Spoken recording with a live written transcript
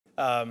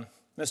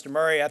Mr.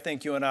 Murray, I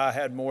think you and I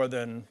had more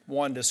than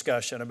one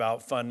discussion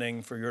about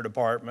funding for your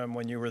department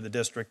when you were the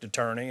district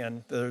attorney,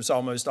 and there's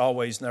almost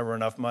always never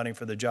enough money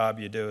for the job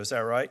you do. Is that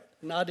right?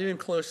 Not even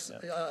close,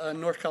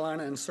 North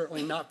Carolina, and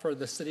certainly not for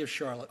the city of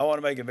Charlotte. I want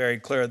to make it very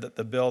clear that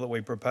the bill that we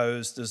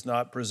propose does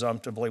not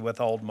presumptively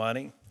withhold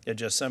money. It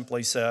just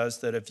simply says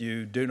that if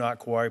you do not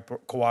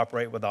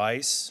cooperate with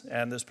ICE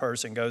and this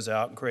person goes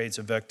out and creates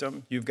a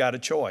victim, you've got a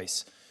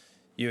choice.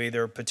 You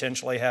either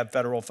potentially have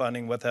federal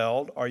funding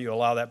withheld or you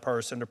allow that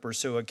person to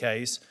pursue a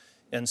case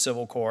in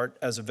civil court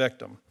as a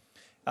victim.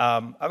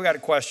 I've got a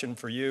question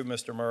for you,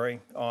 Mr. Murray,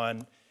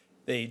 on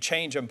the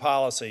change in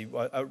policy,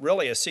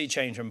 really a sea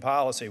change in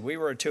policy. We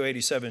were a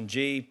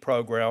 287G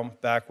program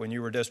back when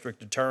you were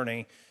district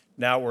attorney.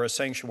 Now we're a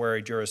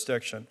sanctuary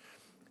jurisdiction.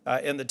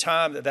 In the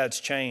time that that's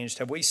changed,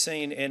 have we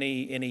seen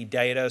any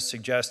data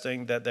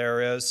suggesting that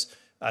there is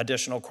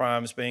additional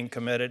crimes being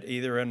committed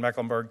either in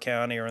Mecklenburg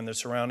County or in the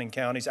surrounding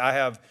counties? I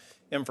have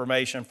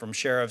information from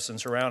sheriffs in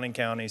surrounding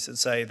counties that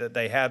say that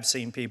they have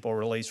seen people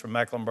released from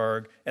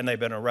Mecklenburg and they've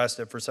been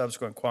arrested for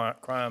subsequent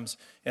crimes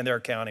in their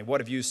county. What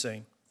have you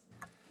seen?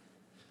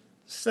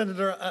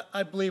 Senator,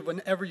 I believe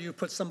whenever you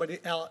put somebody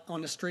out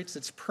on the streets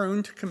that's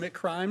prone to commit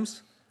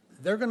crimes,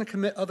 they're going to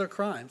commit other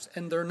crimes,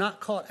 and they're not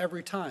caught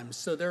every time.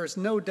 So there is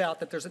no doubt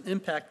that there's an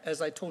impact, as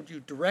I told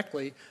you,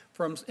 directly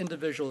from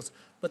individuals.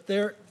 But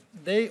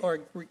they are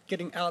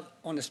getting out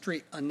on the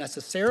street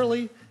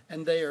unnecessarily,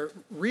 and they are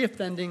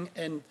reoffending,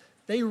 and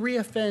they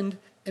reoffend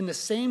in the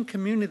same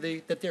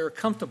community that they're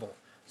comfortable.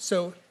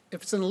 So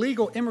if it's an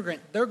illegal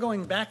immigrant, they're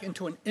going back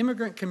into an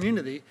immigrant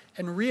community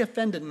and reoffended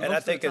most of the time. And I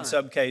think in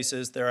some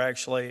cases they're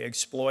actually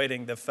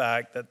exploiting the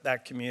fact that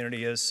that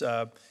community is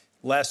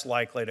less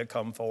likely to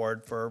come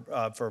forward for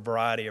a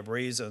variety of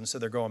reasons. So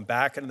they're going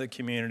back into the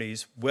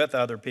communities with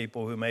other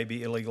people who may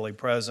be illegally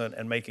present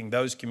and making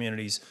those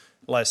communities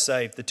less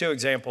safe. The two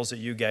examples that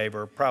you gave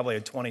are probably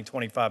a 20,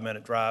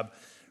 25-minute drive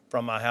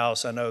from my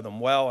house. I know them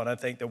well, and I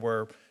think that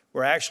we're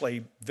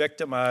actually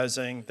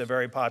victimizing the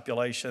very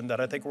population that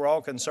I think we're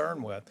all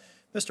concerned with.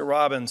 Mr.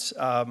 Robbins,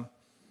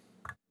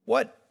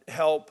 what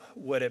help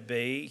would it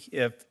be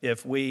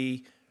if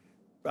we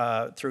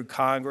through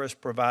Congress,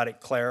 provided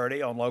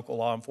clarity on local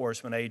law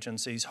enforcement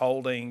agencies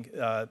holding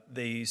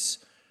these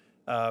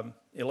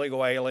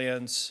illegal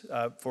aliens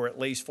for at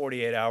least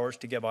 48 hours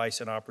to give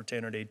ICE an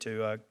opportunity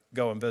to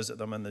go and visit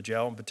them in the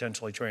jail and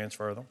potentially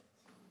transfer them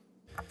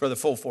for the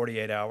full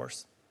 48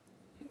 hours?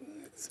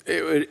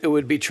 It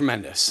would be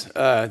tremendous.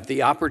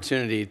 The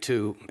opportunity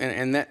to,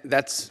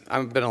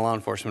 I've been a law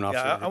enforcement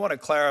officer. Yeah, I want to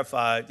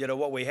clarify,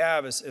 what we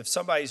have is if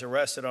somebody's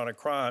arrested on a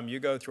crime, you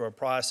go through a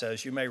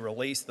process, you may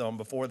release them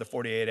before the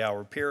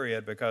 48-hour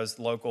period because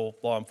local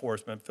law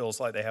enforcement feels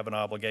like they have an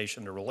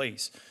obligation to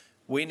release.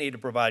 We need to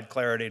provide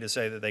clarity to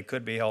say that they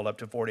could be held up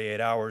to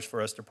 48 hours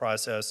for us to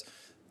process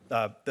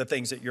the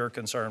things that you're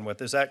concerned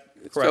with. Is that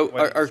correct?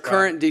 So our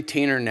current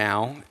detainer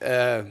now,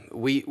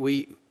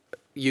 we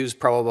use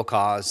probable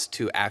cause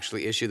to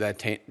actually issue that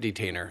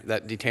detainer.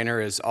 That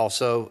detainer is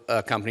also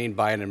accompanied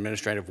by an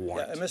administrative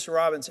warrant. Yeah, and Mr.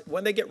 Robbins,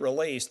 when they get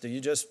released, do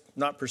you just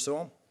not pursue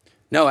them?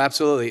 No,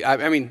 absolutely.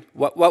 I mean,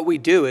 what we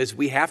do is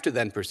we have to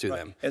then pursue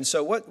them. And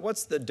so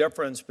what's the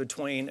difference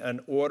between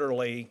an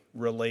orderly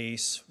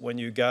release when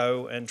you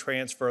go and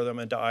transfer them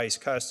into ICE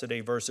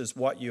custody versus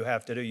what you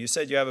have to do? You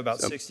said you have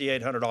about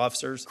 6,800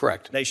 officers.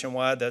 Correct.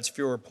 Nationwide. That's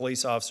fewer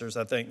police officers,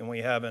 I think, than we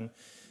have in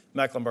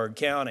Mecklenburg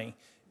County.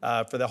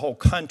 For the whole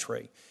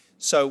country.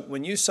 So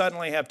when you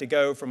suddenly have to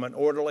go from an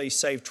orderly,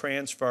 safe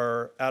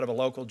transfer out of a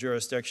local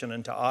jurisdiction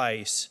into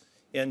ICE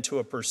into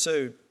a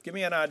pursuit, give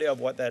me an idea of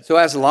what that. So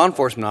as a law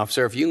enforcement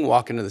officer, if you can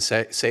walk into the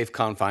safe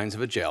confines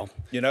of a jail.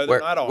 They're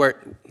not armed. Where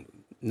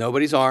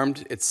nobody's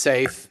armed, it's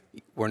safe.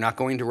 We're not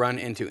going to run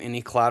into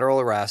any collateral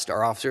arrest.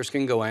 Our officers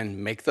can go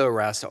in, make the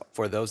arrest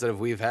for those that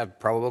we've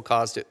had probable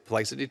cause to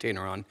place a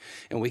detainer on,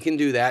 and we can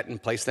do that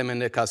and place them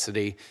into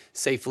custody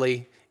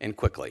safely and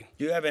quickly.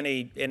 Do you have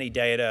any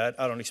data?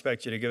 I don't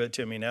expect you to give it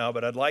to me now,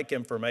 but I'd like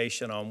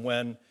information on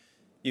when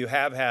you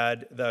have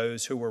had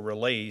those who were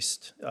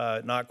released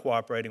not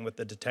cooperating with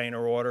the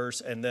detainer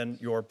orders, and then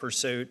your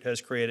pursuit has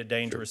created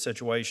dangerous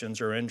situations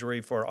or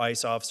injury for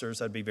ICE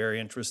officers. I'd be very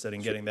interested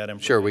in getting that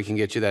information. Sure, we can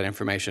get you that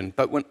information.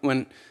 But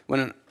when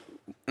an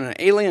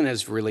alien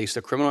is released,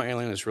 a criminal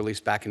alien is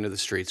released back into the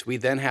streets, we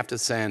then have to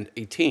send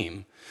a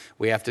team.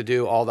 We have to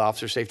do all the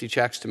officer safety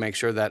checks to make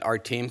sure that our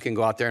team can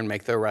go out there and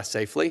make the arrest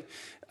safely.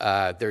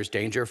 There's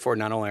danger for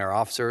not only our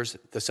officers,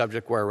 the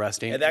subject we're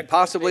arresting, and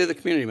possibly the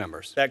community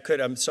members.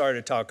 I'm sorry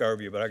to talk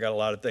over you, but I got a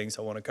lot of things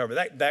I want to cover.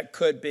 That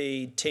could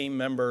be team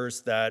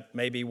members that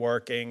may be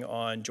working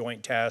on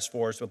joint task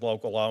force with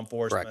local law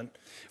enforcement,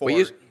 for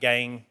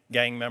gang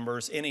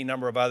members, any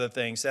number of other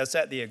things. That's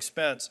at the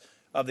expense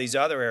of these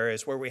other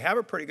areas where we have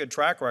a pretty good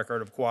track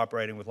record of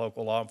cooperating with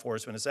local law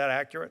enforcement. Is that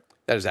accurate?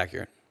 That is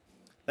accurate.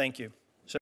 Thank you.